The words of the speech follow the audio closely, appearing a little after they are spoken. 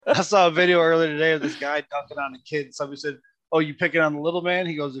I saw a video earlier today of this guy dunking on a kid. Somebody said, "Oh, you picking on the little man?"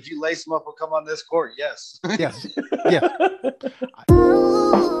 He goes, "If you lace him up, he'll come on this court." Yes. Yes. Yeah.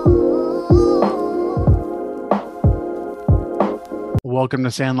 Welcome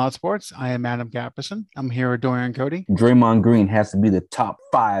to Sandlot Sports. I am Adam Capperson. I'm here with Dorian Cody. Draymond Green has to be the top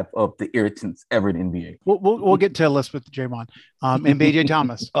 5 of the irritants ever in the NBA. We'll get to a list with Draymond and BJ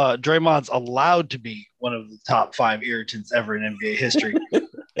Thomas. Draymond's allowed to be one of the top 5 irritants ever in NBA history.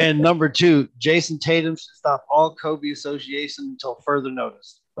 And number 2, Jason Tatum should stop all Kobe association until further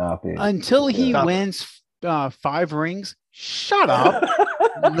notice. Stop it. Until he wins 5 rings. Shut up.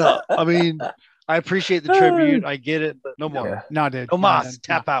 No, I mean, I appreciate the tribute. I get it, but no more. Yeah. No, dude. No mas.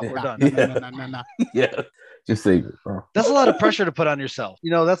 Tap out. We're done. No. Yeah. Just save it, bro. That's a lot of pressure to put on yourself. You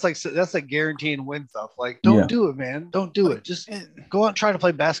know, that's like guaranteeing win stuff. Like, don't do it, man. Don't do it. Just go out and try to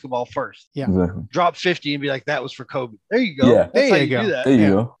play basketball first. Yeah. Exactly. Drop 50 and be like, that was for Kobe. There you go. Yeah. That's how There you you do go. that. There you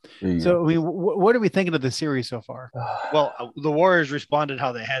go. There you So, go. I mean, what are we thinking of the series so far? Well, the Warriors responded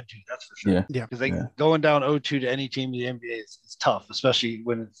how they had to. That's for sure. Yeah. Because Yeah. going down 0-2 to any team in the NBA is tough, especially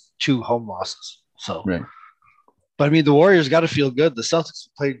when it's 2 home losses. So, Right. but I mean, the Warriors got to feel good. The Celtics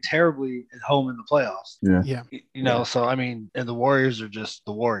played terribly at home in the playoffs. Yeah. Yeah. You know, so I mean, and the Warriors are just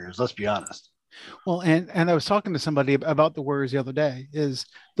the Warriors. Let's be honest. Well, and I was talking to somebody about the Warriors the other day. Is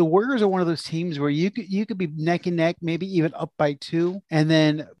the Warriors are one of those teams where you could be neck and neck, maybe even up by 2, and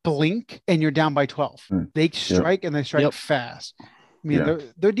then blink and you're down by 12. They strike and they strike fast. I mean,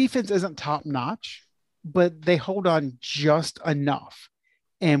 their defense isn't top notch, but they hold on just enough.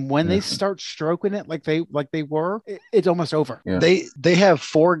 And when they start stroking it like they were, it's almost over. Yeah. They have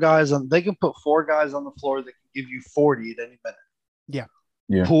 4 guys on. They can put 4 guys on the floor that can give you 40 at any minute. Yeah.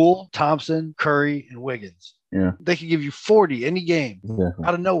 Yeah. Poole, Thompson, Curry, and Wiggins. Yeah. They can give you 40 any game Exactly.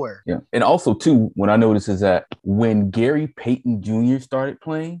 out of nowhere. Yeah. And also, too, what I noticed is that when Gary Payton Jr. started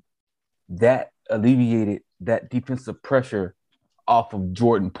playing, that alleviated that defensive pressure off of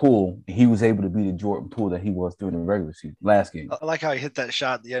Jordan Poole. He was able to be the Jordan Poole that he was during the regular season last game. I like how he hit that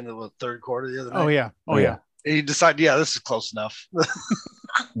shot at the end of the third quarter the other night. Oh yeah. And he decided, this is close enough.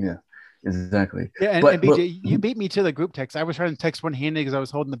 Yeah. Exactly. Yeah, and BJ, you beat me to the group text. I was trying to text one-handed because I was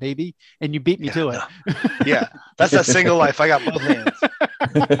holding the baby, and you beat me to it. Yeah, that's that single life. I got both hands.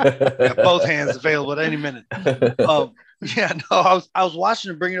 Got both hands available at any minute. I was watching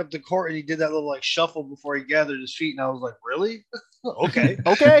him bring it up the court, and he did that little like shuffle before he gathered his feet, and I was like, really? Okay.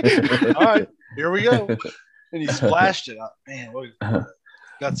 All right, here we go. And he splashed it. Man, what a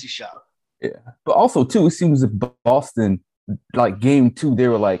gutsy shot. Yeah, but also too, it seems that Boston, like game 2, they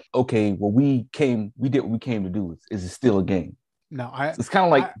were like, okay, well, we did what we came to do. Is it still a game? No, it's kind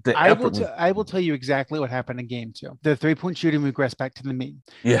of like I will tell you exactly what happened in game 2. The 3-point shooting regressed back to the mean.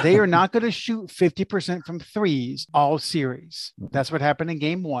 Yeah. They are not going to shoot 50% from threes all series. That's what happened in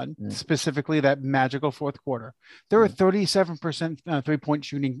game 1, specifically that magical fourth quarter. They're a 37% 3-point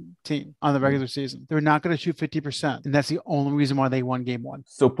shooting team on the regular season. They're not going to shoot 50%, and that's the only reason why they won game 1.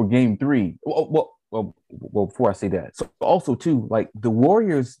 So for game 3, well, before I say that, so also too, like the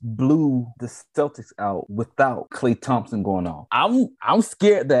Warriors blew the Celtics out without Klay Thompson going off. I'm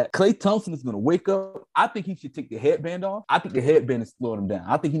scared that Klay Thompson is going to wake up. I think he should take the headband off. I think the headband is slowing him down.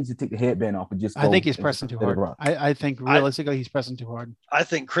 I think he needs to take the headband off and just. I think he's pressing too hard. I think realistically he's pressing too hard. I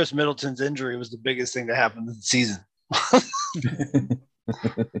think Chris Middleton's injury was the biggest thing that happened this season. To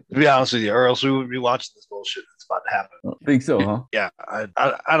be honest with you, or else we wouldn't be watching this bullshit that's about to happen. I think so, huh? Yeah,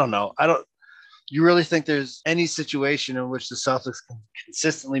 I don't know. You really think there's any situation in which the Celtics can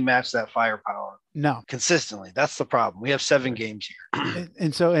consistently match that firepower? No. Consistently. That's the problem. We have 7 games here.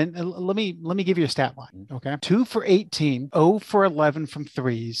 And let me give you a stat line. Okay. 2 for 18, 0 for 11 from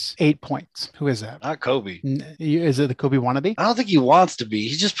threes, 8 points. Who is that? Not Kobe. Is it the Kobe wannabe? I don't think he wants to be.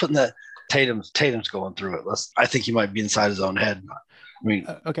 He's just putting that Tatum's going through it. I think he might be inside his own head. I mean,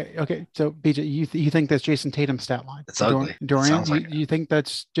 okay. So, BJ, you think that's Jason Tatum's stat line? It's ugly. Dorian, you think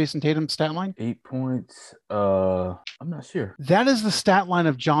that's Jason Tatum's stat line? 8 points. I'm not sure. That is the stat line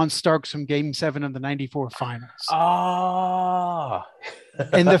of John Starks from Game 7 of the '94 Finals. Ah.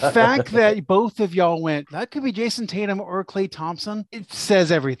 And the fact that both of y'all went, that could be Jason Tatum or Klay Thompson, it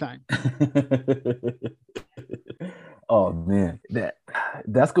says everything. Oh man,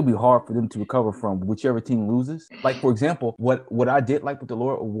 that's gonna be hard for them to recover from whichever team loses. Like for example, what I did like what the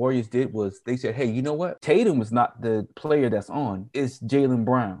Warriors did was they said, hey, you know what? Tatum is not the player that's on. It's Jaylen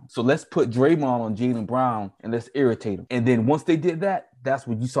Brown. So let's put Draymond on Jaylen Brown and let's irritate him. And then once they did that, that's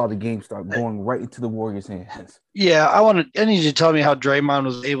when you saw the game start going right into the Warriors' hands. Yeah, I need you to tell me how Draymond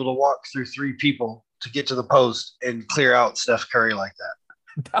was able to walk through 3 people to get to the post and clear out Steph Curry like that.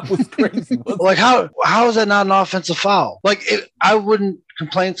 That was crazy. Like how is that not an offensive foul? Like I wouldn't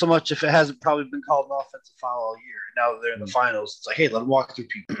complain so much if it hasn't probably been called an offensive foul all year. Now that they're in the finals, it's like, hey, let them walk through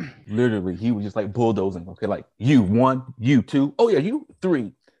people. Literally, he was just like bulldozing. Okay, like you 1, you 2. Oh yeah, you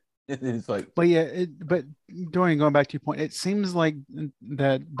 3. It's like, but yeah, but Dorian, going back to your point, it seems like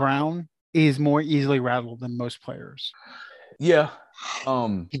that Brown is more easily rattled than most players. yeah.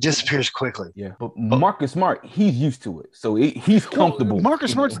 He disappears quickly. Yeah, but Marcus Smart, he's used to it, so he's comfortable. Well,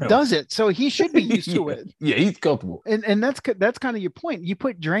 Marcus Smart does it, so he should be used to it. Yeah, he's comfortable. And that's kind of your point. You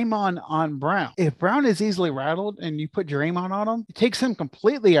put Draymond on Brown. If Brown is easily rattled and you put Draymond on him, it takes him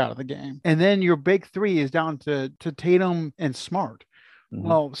completely out of the game. And then your big three is down to Tatum and Smart. Mm-hmm.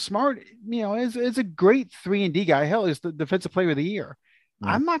 Well, Smart, is a great 3-and-D guy. Hell, is the defensive player of the year. Mm-hmm.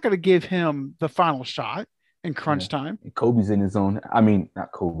 I'm not going to give him the final shot in crunch time. Kobe's in his own. I mean,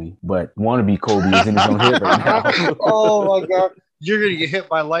 not Kobe, but wannabe Kobe is in his own head right now. Oh my God. You're going to get hit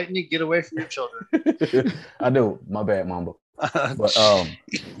by lightning. Get away from your children. I know. My bad, Mamba.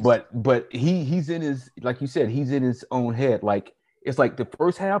 But he's in his, like you said, he's in his own head. Like, it's like the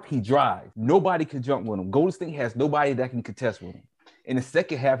first half, he drives. Nobody can jump with him. Golden State has nobody that can contest with him. In the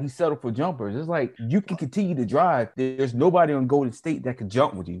second half, he settled for jumpers. It's like, you can continue to drive. There's nobody on Golden State that can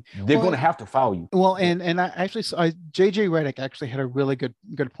jump with you. They're going to have to foul you. Well, and I actually, JJ Redick actually had a really good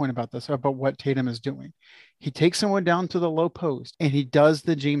point about this, about what Tatum is doing. He takes someone down to the low post, and he does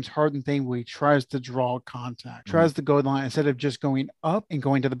the James Harden thing where he tries to draw contact, tries to go to the line. Instead of just going up and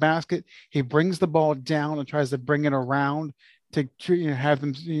going to the basket, he brings the ball down and tries to bring it around to have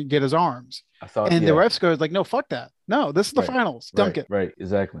them get his arms. The refs goes like, no, fuck that. No, this is the finals. Dunk it. Right,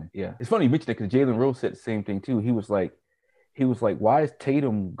 exactly. Yeah. It's funny you mentioned that because Jalen Rose said the same thing too. He was like, why is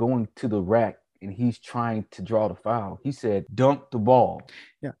Tatum going to the rack and he's trying to draw the foul? He said, dunk the ball.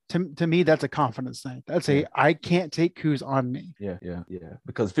 Yeah. To me, that's a confidence thing. That's I can't take who's on me. Yeah.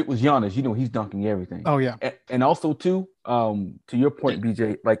 Because if it was Giannis, he's dunking everything. Oh, yeah. And also too, to your point,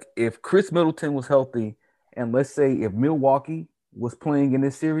 BJ, like if Chris Middleton was healthy, and let's say if Milwaukee was playing in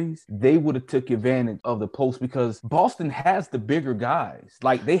this series, they would have took advantage of the post because Boston has the bigger guys.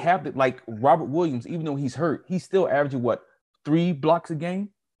 Like they have like Robert Williams, even though he's hurt, he's still averaging 3 blocks a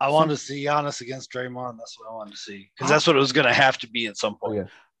game. I wanted to see Giannis against Draymond. That's what I wanted to see because that's what it was going to have to be at some point. Oh, yeah.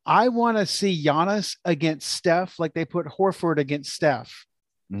 I want to see Giannis against Steph, like they put Horford against Steph.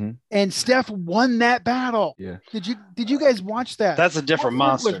 Mm-hmm. And Steph won that battle. Yeah. Did you guys watch that? That's a different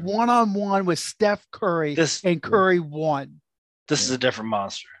monster. Was one-on-one with Steph Curry, and Curry won. This is a different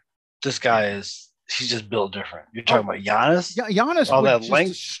monster. This guy he's just built different. You're talking about Giannis? Giannis all would that just length,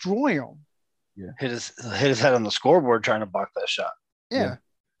 destroy him. Yeah. Hit his head on the scoreboard trying to block that shot. Yeah.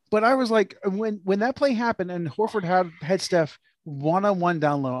 But I was like, when that play happened and Horford had Steph one-on-one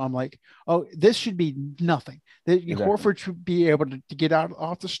down low, I'm like, oh, this should be nothing. Exactly. Horford should be able to get out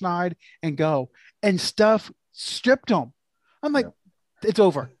off the schneid and go. And Steph stripped him. I'm like, it's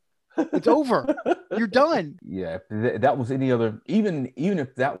over. It's over. You're done. Yeah, if that was any other, even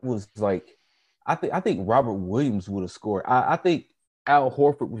if that was like, I think Robert Williams would have scored. I think Al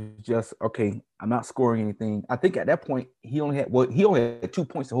Horford was just, okay, I'm not scoring anything. I think at that point he only had 2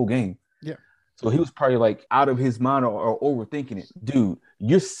 points the whole game. Yeah. So he was probably like out of his mind or overthinking it. Dude,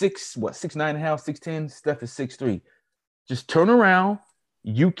 you're 6'9.5", 6'10", Steph is 6'3". Just turn around.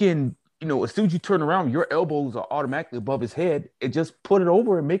 You can, as soon as you turn around, your elbows are automatically above his head and just put it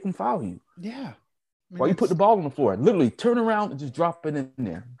over and make him foul you. Yeah. While you put the ball on the floor, literally turn around and just drop it in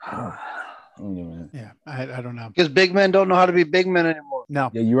there. Yeah, I don't know. Because big men don't know how to be big men anymore.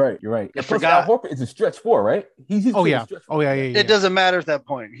 No. Yeah, you're right. You're right. I forgot. Al Horford is a stretch 4, right? He's yeah. Yeah. It doesn't matter at that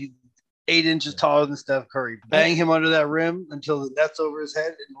point. He's 8 inches taller than Steph Curry. Bang him under that rim until the net's over his head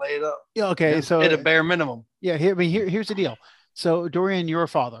and lay it up. Yeah. Okay. So at a bare minimum. Yeah. Here's the deal. So Dorian, you're a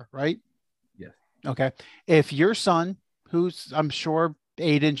father, right? Yes. Okay. If your son, who's I'm sure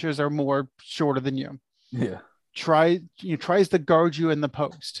 8 inches or more shorter than you, tries to guard you in the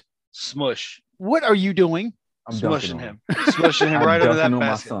post, smush. What are you doing? I'm smushing him. Smushing him right under that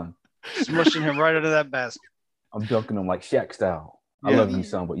basket. Smushing him right under that basket. I'm dunking him like Shaq style. I love you,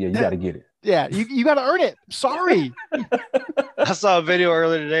 son, but you got to get it. Yeah, you got to earn it. Sorry. I saw a video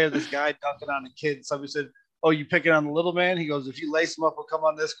earlier today of this guy dunking on a kid. Somebody said, "Oh, you picking on the little man?" He goes, "If you lace him up, he'll come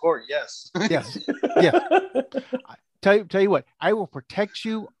on this court." Yes. Yes. Yeah. Tell you what, I will protect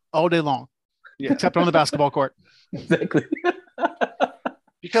you all day long, except on the basketball court. Exactly.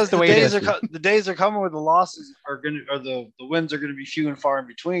 Because the days are coming where the losses are going to, or the wins are going to be few and far in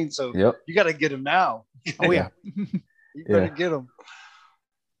between. So you got to get him now. Oh yeah. You better get him.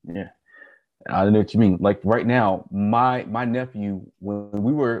 Yeah. I know what you mean. Like right now, my nephew,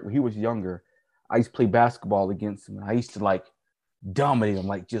 when he was younger, I used to play basketball against him. I used to dominate him,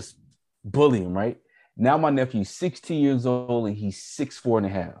 like just bully him, right? Now my nephew's 16 years old and he's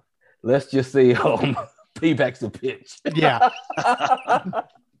 6'4.5". Let's just say payback's a pitch. Yeah.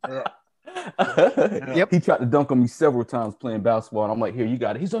 Yep. He tried to dunk on me several times playing basketball, and I'm like, "Here, you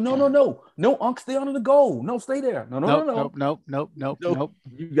got it." He's like, "No, Unc, stay under the goal. No, stay there. No.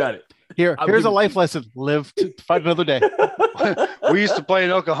 You got it. Here's a life lesson. Live to fight another day." We used to play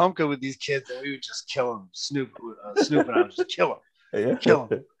in Oklahoma with these kids, and we would just kill them. Snoop and I would just kill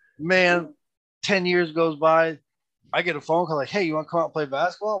them. Man, 10 years goes by. I get a phone call like, "Hey, you want to come out and play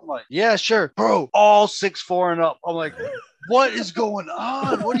basketball?" I'm like, "Yeah, sure." Bro, all 6'4" and up. I'm like, what is going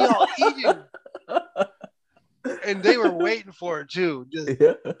on? What are y'all eating? And they were waiting for it too. Just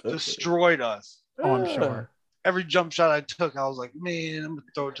destroyed us. Oh, I'm sure. Every jump shot I took, I was like, man, I'm gonna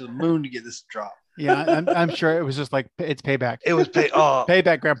throw it to the moon to get this drop. Yeah, I'm sure it was just like, it's payback. It was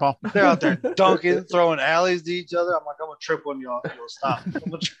payback, Grandpa. They're out there dunking, throwing alleys to each other. I'm like, I'm gonna trip on y'all. You'll stop.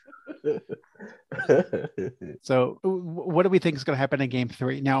 So what do we think is going to happen in game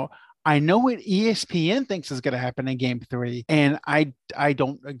 3? Now, I know what ESPN thinks is going to happen in game 3, and I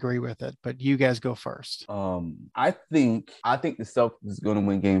don't agree with it, but you guys go first. I think the Celtics is going to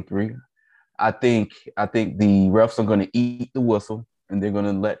win game 3. I think the refs are going to eat the whistle, and they're going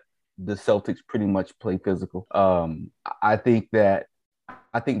to let the Celtics pretty much play physical. I think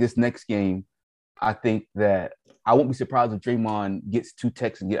this next game, I won't be surprised if Draymond gets 2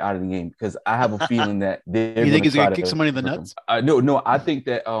 techs and get out of the game, because I have a feeling that they're. You think he's gonna kick somebody in the nuts? No. I think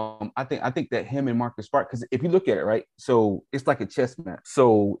that I think that him and Marcus Smart, because if you look at it, right, so it's like a chess match.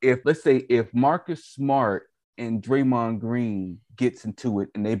 So if Marcus Smart and Draymond Green gets into it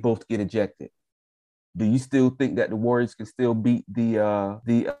and they both get ejected, do you still think that the Warriors can still beat the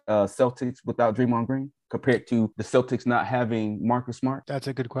Celtics without Draymond Green, compared to the Celtics not having Marcus Smart? That's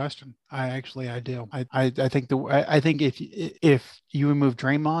a good question. I do. I think if you remove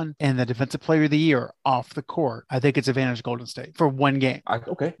Draymond and the Defensive Player of the Year off the court, I think it's advantage Golden State for one game.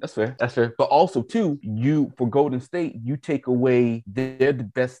 Okay, that's fair. But also too, for Golden State, you take away they're the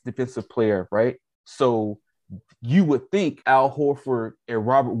best defensive player, right? So you would think Al Horford and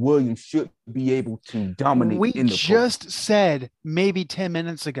Robert Williams should be able to dominate. We just said maybe 10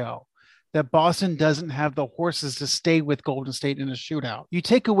 minutes ago that Boston doesn't have the horses to stay with Golden State in a shootout. You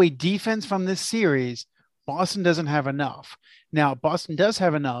take away defense from this series, Boston doesn't have enough. Now, Boston does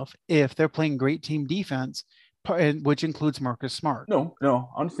have enough if they're playing great team defense, which includes Marcus Smart. No,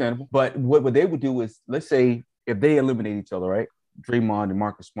 understandable. But what they would do is, let's say if they eliminate each other, right? Draymond and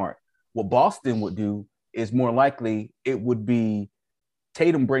Marcus Smart. What Boston would do is more likely it would be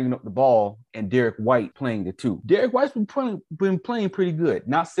Tatum bringing up the ball and Derek White playing the 2. Derek White's been playing pretty good.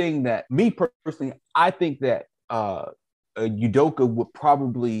 Not saying that, me personally, I think that Udoka would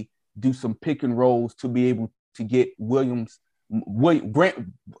probably do some pick and rolls to be able to get Grant.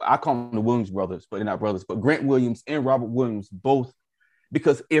 I call them the Williams brothers, but they're not brothers. But Grant Williams and Robert Williams both,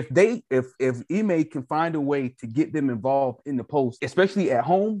 because if Ime can find a way to get them involved in the post, especially at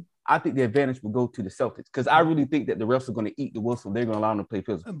home, I think the advantage will go to the Celtics, because I really think that the refs are going to eat the whistle. They're going to allow them to play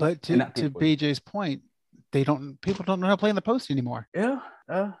physical. But to BJ's point, people don't know how to play in the post anymore. Yeah,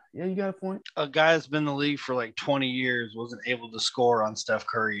 you got a point. A guy that's been in the league for like 20 years wasn't able to score on Steph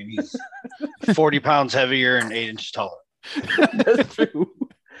Curry, and he's 40 pounds heavier and 8 inches taller. That's true.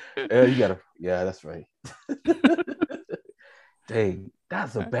 Yeah, that's right. Dang,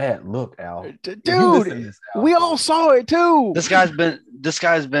 that's a bad look, Al. Dude, we all saw it too. This guy's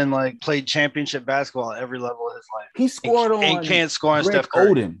been like played championship basketball at every level of his life. He scored and can't score on Steph Curry.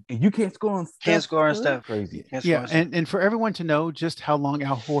 Oden, and you can't score on Steph. Can't score on Steph. Crazy. And for everyone to know just how long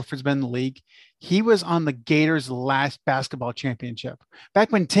Al Horford's been in the league, he was on the Gators' last basketball championship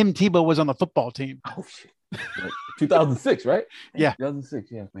back when Tim Tebow was on the football team. Oh shit. 2006, right? Yeah. 2006,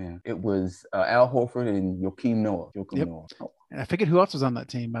 yeah, man. It was Al Horford and Joakim Noah. Noah. Oh. And I forget who else was on that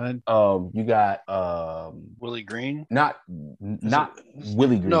team, but then you got Willie Green. Not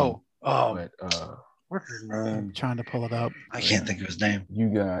Willie Green. No. But, what's his name? I'm trying to pull it up. I can't think of his name. You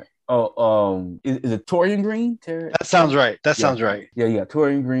got is it Torian Green? That sounds right. Sounds right. Yeah,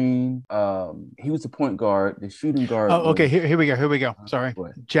 Torian Green. He was the point guard, the shooting guard. Oh, okay. Here we go. Sorry.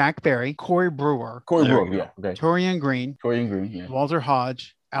 Jack Barry, Corey Brewer. Yeah. Okay. Torian Green. Yeah. Walter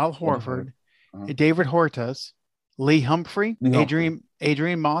Hodge, Al Horford, David Hortus, Lee Humphrey,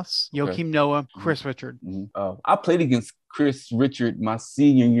 Adrian Moss, Joakim Noah, Chris Richard. Mm-hmm. I played against Chris Richard my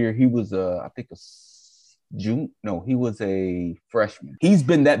senior year. He was I think he was a freshman. He's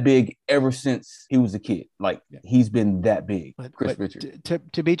been that big ever since he was a kid. He's been that big. Chris Richard. To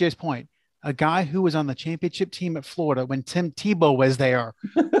BJ's point, a guy who was on the championship team at Florida when Tim Tebow was there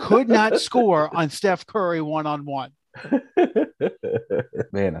could not score on Steph Curry one-on-one.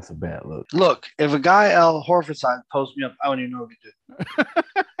 Man, that's a bad look. Look, if a guy Al Horford side posts me up, I wouldn't even know what to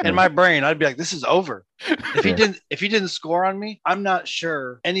do. In my brain, I'd be like, "This is over." If he didn't score on me, I'm not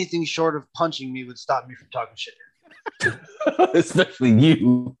sure anything short of punching me would stop me from talking shit. Especially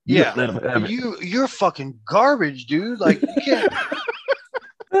you. Yeah, you're fucking garbage, dude. Like you can't.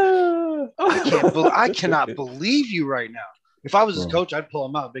 I cannot believe you right now. If I was his coach, I'd pull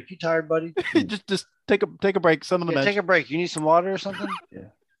him out. Like, you tired, buddy? just take a break. Some of the take a break. You need some water or something? Yeah,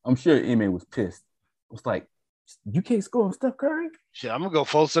 I'm sure Ime was pissed. It was like, you can't score on Steph Curry? Shit, I'm gonna go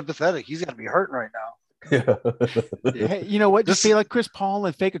full sympathetic. He's got to be hurting right now. Hey, you know what? Just be like Chris Paul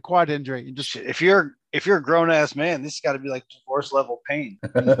and fake a quad injury. And just if you're a grown ass man, this got to be like divorce level pain.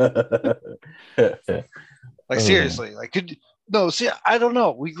 Like seriously, like I don't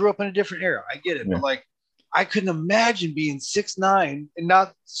know. We grew up in a different era. I get it, but like I couldn't imagine being 6'9" and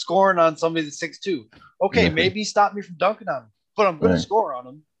not scoring on somebody that's 6'2". Okay, maybe stop me from dunking on him, but I'm going to score on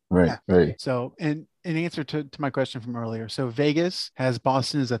him. Right. So, in answer to my question from earlier, so Vegas has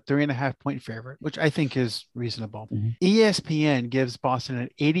Boston as a 3.5-point favorite, which I think is reasonable. Mm-hmm. ESPN gives Boston an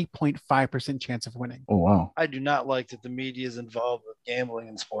 80.5% chance of winning. Oh, wow. I do not like that the media is involved with gambling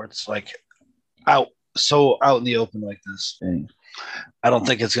in sports, like out in the open like this. Dang. I don't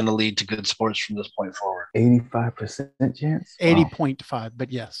think it's going to lead to good sports from this point forward. 85% chance? 80.5,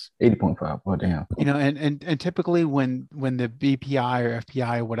 but yes. 80.5. Well, damn. You know, and typically when the BPI or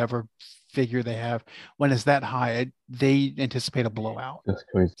FPI, whatever figure they have, when it's that high, they anticipate a blowout. That's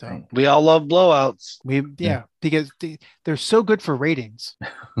crazy. So we all love blowouts. Because they're so good for ratings.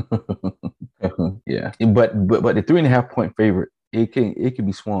 Yeah, but the 3.5-point favorite, it can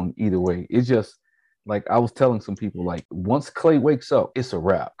be swung either way. It's just. Like I was telling some people, like once Klay wakes up, it's a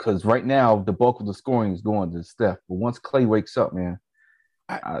wrap. Because right now the bulk of the scoring is going to Steph. But once Klay wakes up, man,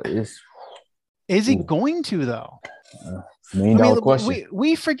 is he going to though? $1 million question.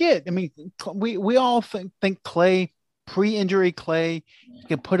 We forget. I mean, we all think Klay, pre-injury Klay, he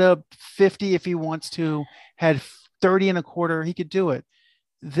can put up 50 if he wants to. Had 30 and a quarter, he could do it.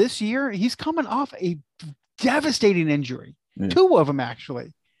 This year, he's coming off a devastating injury. Yeah. 2 of them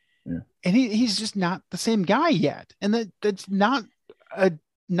actually. Yeah. And he's just not the same guy yet. And that's not a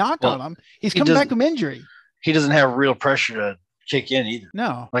knock on him. He's coming back from injury. He doesn't have real pressure to kick in either.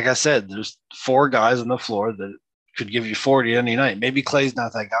 No. Like I said, there's 4 guys on the floor that could give you 40 any night. Maybe Clay's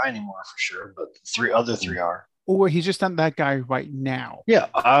not that guy anymore for sure, but the other three are. Or he's just not that guy right now. Yeah.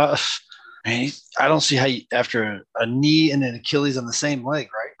 I don't see how after a knee and an Achilles on the same leg,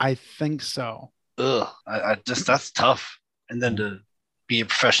 right? I think so. That's tough. And then to be a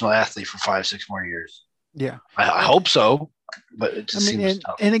professional athlete for 5-6 more years. Yeah. I hope so, but it just seems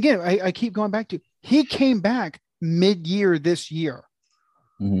tough. And again, I keep going back to, he came back mid-year this year.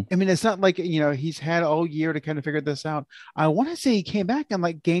 Mm-hmm. I mean, it's not like, he's had all year to kind of figure this out. I want to say he came back in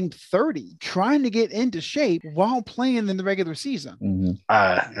like game 30, trying to get into shape while playing in the regular season. Mm-hmm.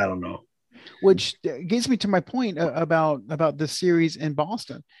 I don't know. Which gets me to my point about this series in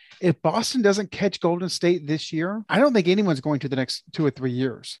Boston. If Boston doesn't catch Golden State this year, I don't think anyone's going to the next 2 or 3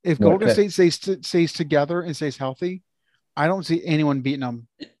 years. If Golden State stays together and stays healthy, I don't see anyone beating them.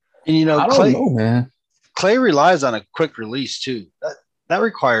 And I don't know, man. Klay relies on a quick release too. That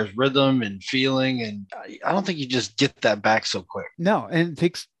requires rhythm and feeling, and I don't think you just get that back so quick. No, and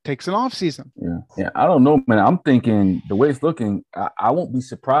it takes an off season. Yeah. I don't know, man. I'm thinking the way it's looking, I won't be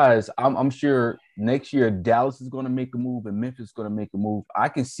surprised. I'm sure next year Dallas is going to make a move and Memphis is going to make a move. I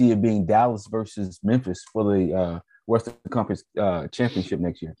can see it being Dallas versus Memphis for the Western Conference championship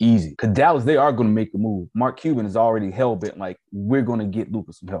next year. Easy. Because Dallas, they are going to make a move. Mark Cuban is already hell-bent, like, we're going to get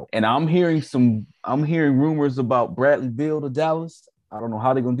Luka some help. And I'm hearing rumors about Bradley Beal to Dallas. I don't know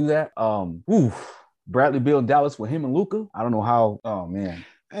how they're going to do that. Bradley Beal in Dallas with him and Luka. I don't know how. Oh, man.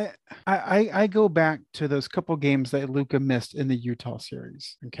 I go back to those couple games that Luka missed in the Utah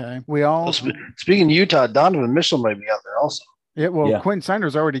series. Okay. Speaking of Utah, Donovan Mitchell might be out there also. Yeah. Well, Quentin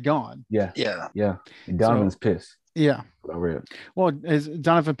Snyder's already gone. Yeah. And Donovan's pissed. Yeah. I read. Well, is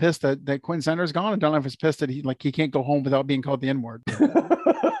Donovan pissed that Quentin Snyder's gone, and Donovan's pissed that he can't go home without being called the N-word?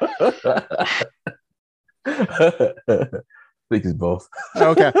 I think it's both.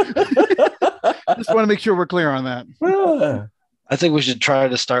 Okay. Just want to make sure we're clear on that. I think we should try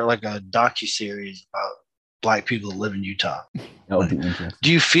to start like a docu-series about Black people that live in Utah. That would be interesting.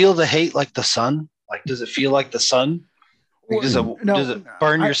 Do you feel the hate like the sun? Like, does it feel like the sun? Like, does it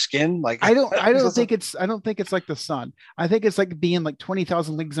burn your skin? Like, I don't think it's like the sun. I think it's like being like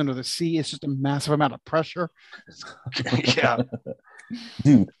 20,000 leagues under the sea. It's just a massive amount of pressure. Yeah.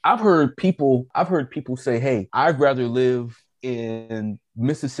 Dude, I've heard people say, hey, I'd rather live in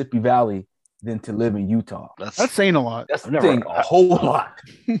Mississippi Valley than to live in Utah. That's saying a lot. That's I've never- saying a whole lot.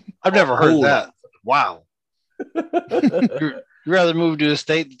 I've never A heard whole that. lot. Wow. You'd rather move to a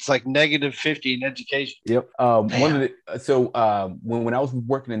state that's like -50 in education. Yep. When I was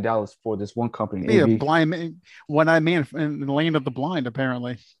working in Dallas for this one company, Be a AV, blind man, one-eyed man in the land of the blind,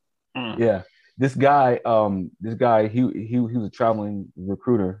 apparently. yeah, this guy, he was a traveling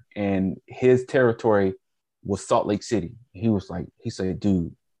recruiter, and his territory was Salt Lake City. He said,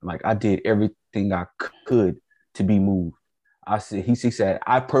 dude, like I did everything I could to be moved. He said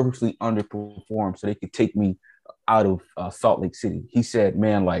I purposely underperformed so they could take me out of Salt Lake City. He said,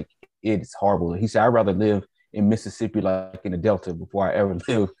 man, like it's horrible. He said I'd rather live in Mississippi, like in the Delta, before I ever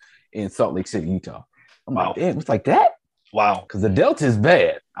live in Salt Lake City, Utah. I'm like, damn, it's like that. Wow. Because the Delta is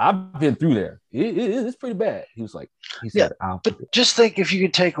bad. I've been through there. It's pretty bad. He said, but just think if you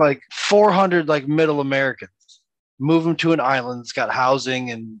could take like 400 like middle Americans, move them to an island that's got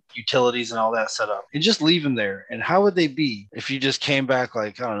housing and utilities and all that set up, and just leave them there. And how would they be if you just came back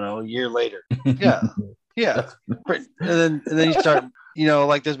like, I don't know, a year later? Yeah. Yeah. And then you start,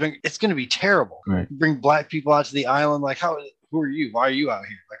 like it's going to be terrible. Right. Bring black people out to the island. Like, who are you? Why are you out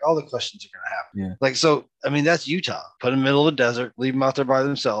here? Like all the questions are going to happen. Yeah. Like, so, I mean, that's Utah. Put them in the middle of the desert, leave them out there by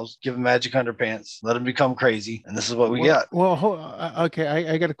themselves, give them magic underpants, let them become crazy. And this is what we got. Well, okay.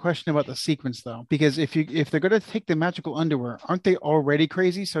 I got a question about the sequence though, because if they're going to take the magical underwear, aren't they already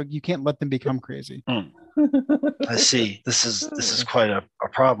crazy? So you can't let them become crazy. I see. This is quite a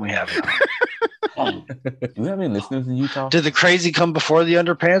problem we have now. Do you have any listeners in Utah? Did the crazy come before the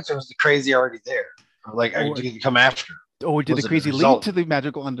underpants, or was the crazy already there? Or like, did it come after? Or did Was the it crazy a lead result? to the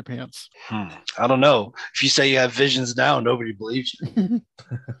magical underpants? I don't know. If you say you have visions now, nobody believes you.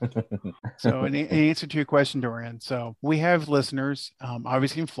 So, in answer to your question, Dorian, so we have listeners,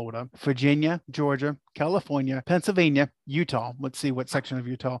 obviously in Florida, Virginia, Georgia, California, Pennsylvania, Utah. Let's see what section of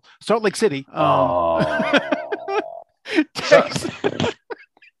Utah. Salt Lake City. Texas.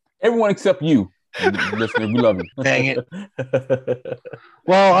 Everyone except you, listener. We love you. Dang it.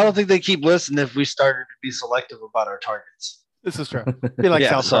 Well, I don't think they keep listening if we started to be selective about our targets. This is true. Be like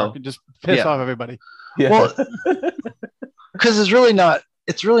Yeah, South so- Park and just piss off everybody. Yeah. Well, because it's really not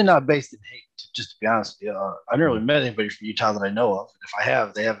based in hate. Just to be honest with you, I've never really met anybody from Utah that I know of. If I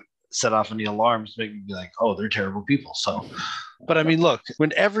have, they haven't set off any alarms to make me be like, oh, they're terrible people. So, but I mean, look,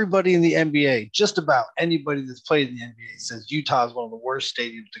 when everybody in the NBA, just about anybody that's played in the NBA, says Utah is one of the worst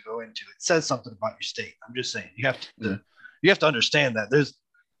stadiums to go into, it says something about your state. I'm just saying, you have to understand that there's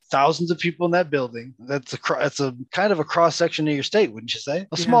thousands of people in that building. That's a kind of a cross section of your state, wouldn't you say?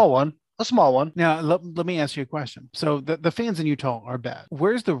 A small one. Now, let me ask you a question. So the fans in Utah are bad.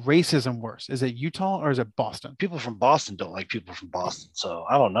 Where's the racism worse? Is it Utah or is it Boston? People from Boston don't like people from Boston, so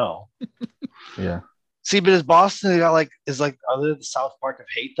I don't know. Yeah. See, but is Boston are they the South Park of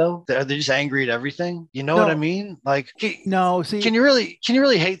hate though? They're just angry at everything. You know what I mean? Like, No, see, can you really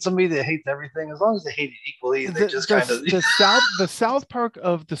hate somebody that hates everything as long as they hate it equally and they just kind of the South Park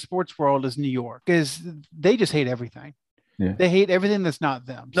of the sports world is New York because they just hate everything. Yeah. They hate everything that's not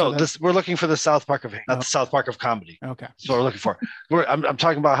them. No, we're looking for the South Park of hate, not the South Park of comedy. Okay. That's what we're looking for. I'm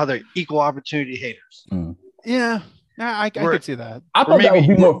talking about how they're equal opportunity haters. Yeah. I could see that. I thought that would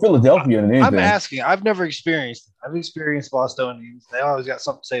be more Philadelphia than anything. I'm asking. I've never experienced it. I've experienced Bostonians. They always got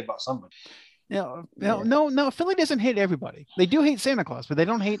something to say about somebody. No. Philly doesn't hate everybody. They do hate Santa Claus, but they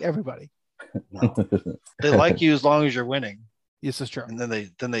don't hate everybody. No. They like you as long as you're winning. Yes, that's true. And then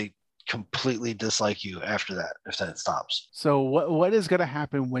they completely dislike you after that if that stops. So what is going to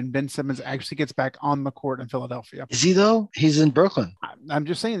happen when Ben Simmons actually gets back on the court in Philadelphia? Is he though? He's in Brooklyn. I'm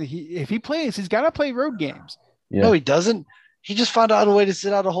just saying that if he plays, he's got to play road games. Yeah. No, he doesn't. He just found out a way to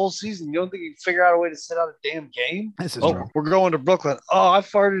sit out a whole season. You don't think he can figure out a way to sit out a damn game? This is true. We're going to Brooklyn. Oh, I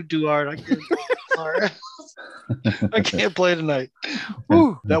farted too hard. I can't play. I can't play tonight.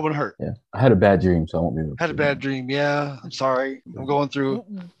 Woo, that would hurt. Yeah, I had a bad dream, so I won't be able to. Had a bad dream. Yeah, I'm sorry. I'm going through.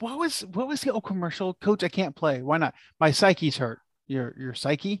 What was the old commercial? Coach, I can't play. Why not? My psyche's hurt. Your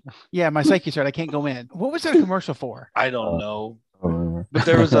psyche? Yeah, my psyche's hurt. I can't go in. What was that commercial for? I don't know. I don't remember. But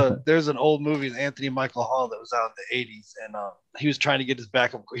there's an old movie with Anthony Michael Hall that was out in the 80s, and he was trying to get his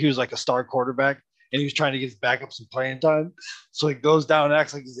backup. He was like a star quarterback, and he was trying to get his backup some playing time. So he goes down and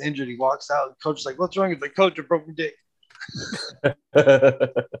acts like he's injured. He walks out, and the coach is like, "What's wrong?" He's like, "Coach, I broke my dick."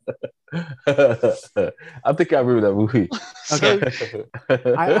 I think I remember that movie. Okay.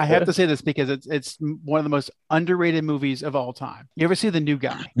 I have to say this because it's one of the most underrated movies of all time. You ever see The New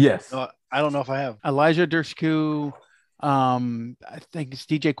Guy? Yes. I don't know if I have. Elijah Dushku. I think it's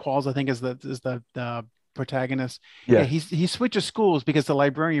DJ Qualls. I think is the protagonist. Yeah. He switches schools because the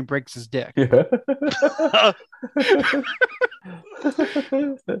librarian breaks his dick. Yeah.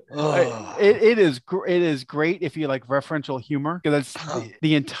 It is great if you like referential humor, because that's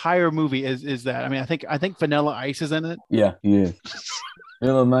the entire movie is that. I mean, I think Vanilla Ice is in it. Yeah, he is.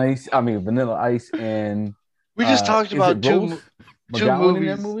 Vanilla Ice, and we just talked about two McGowan movies in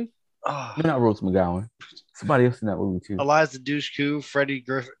that movie. No, not Rose McGowan. Somebody else in that movie too. Eliza Dushku,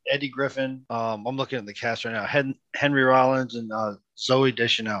 Eddie Griffin. I'm looking at the cast right now. Henry Rollins and Zoe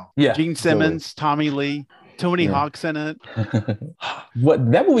Deschanel. Yeah, Gene Simmons, Tommy Lee, Tony Hawk's in it.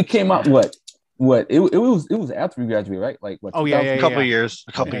 What that movie came out? What? It was after we graduated, right? Like what? Oh yeah, a couple years.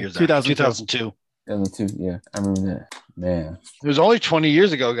 2002. 2002. Yeah, I remember that. Man, it was only 20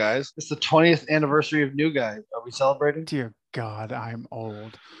 years ago, guys. It's the 20th anniversary of New Guy. Are we celebrating? Dear God, I'm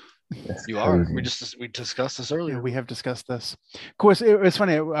old. You are. We discussed this earlier. Yeah, we have discussed this. Of course, it's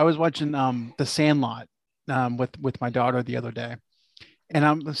funny. I was watching The Sandlot with my daughter the other day, and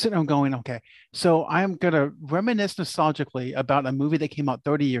I'm sitting there going, okay, so I'm gonna reminisce nostalgically about a movie that came out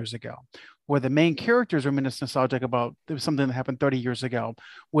 30 years ago, where the main characters reminisce nostalgic about something that happened 30 years ago.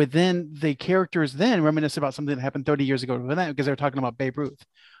 Within the characters then reminisce about something that happened 30 years ago because they were talking about Babe Ruth.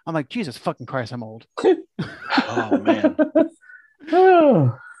 I'm like, Jesus fucking Christ, I'm old. Oh man.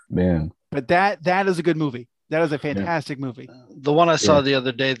 Oh. Man, But that is a good movie. That is a fantastic movie. The one I saw the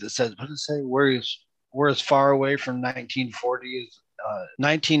other day that says, what did it say? We're as far away from 1940 as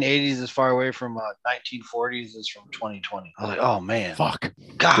 1980s as far away from 1940s as from 2020. I was like, oh man, fuck,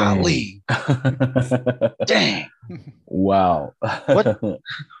 golly, dang, wow.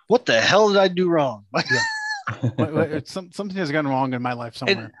 What the hell did I do wrong? Something has gone wrong in my life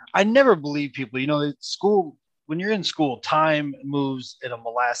somewhere. And I never believe people. You know, school. When you're in school, time moves at a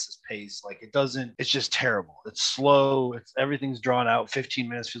molasses pace. Like it's just terrible. It's slow. Everything's drawn out. 15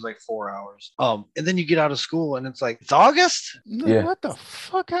 minutes feels like 4 hours. And then you get out of school and it's like, it's August? Yeah. What the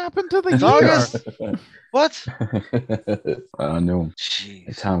fuck happened to the year? August? What? I know.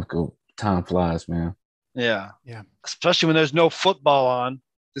 Time flies, man. Yeah. Especially when there's no football on.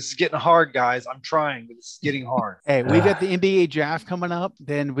 This is getting hard, guys. I'm trying, but this is getting hard. Hey, we've got the NBA draft coming up.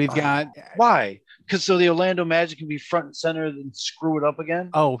 Then we've got... Why? Because so the Orlando Magic can be front and center and screw it up again?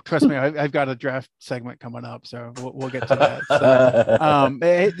 Oh, trust me. I've got a draft segment coming up, so we'll get to that. So,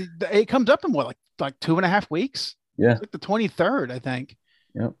 it comes up in what, like 2.5 weeks? Yeah. It's like the 23rd, I think.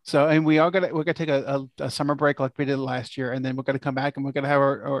 Yep. So, and we're gonna take a summer break like we did last year, and then we're gonna come back and we're gonna have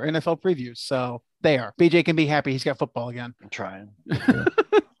our NFL previews. So there, BJ can be happy. He's got football again. I'm trying.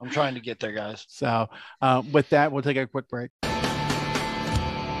 I'm trying to get there, guys. So, with that, we'll take a quick break. I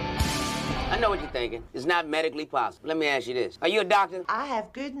know what you're thinking. It's not medically possible. Let me ask you this: are you a doctor? I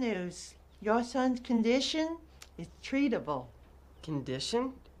have good news. Your son's condition is treatable.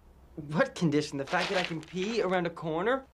 Condition? What condition? The fact that I can pee around a corner?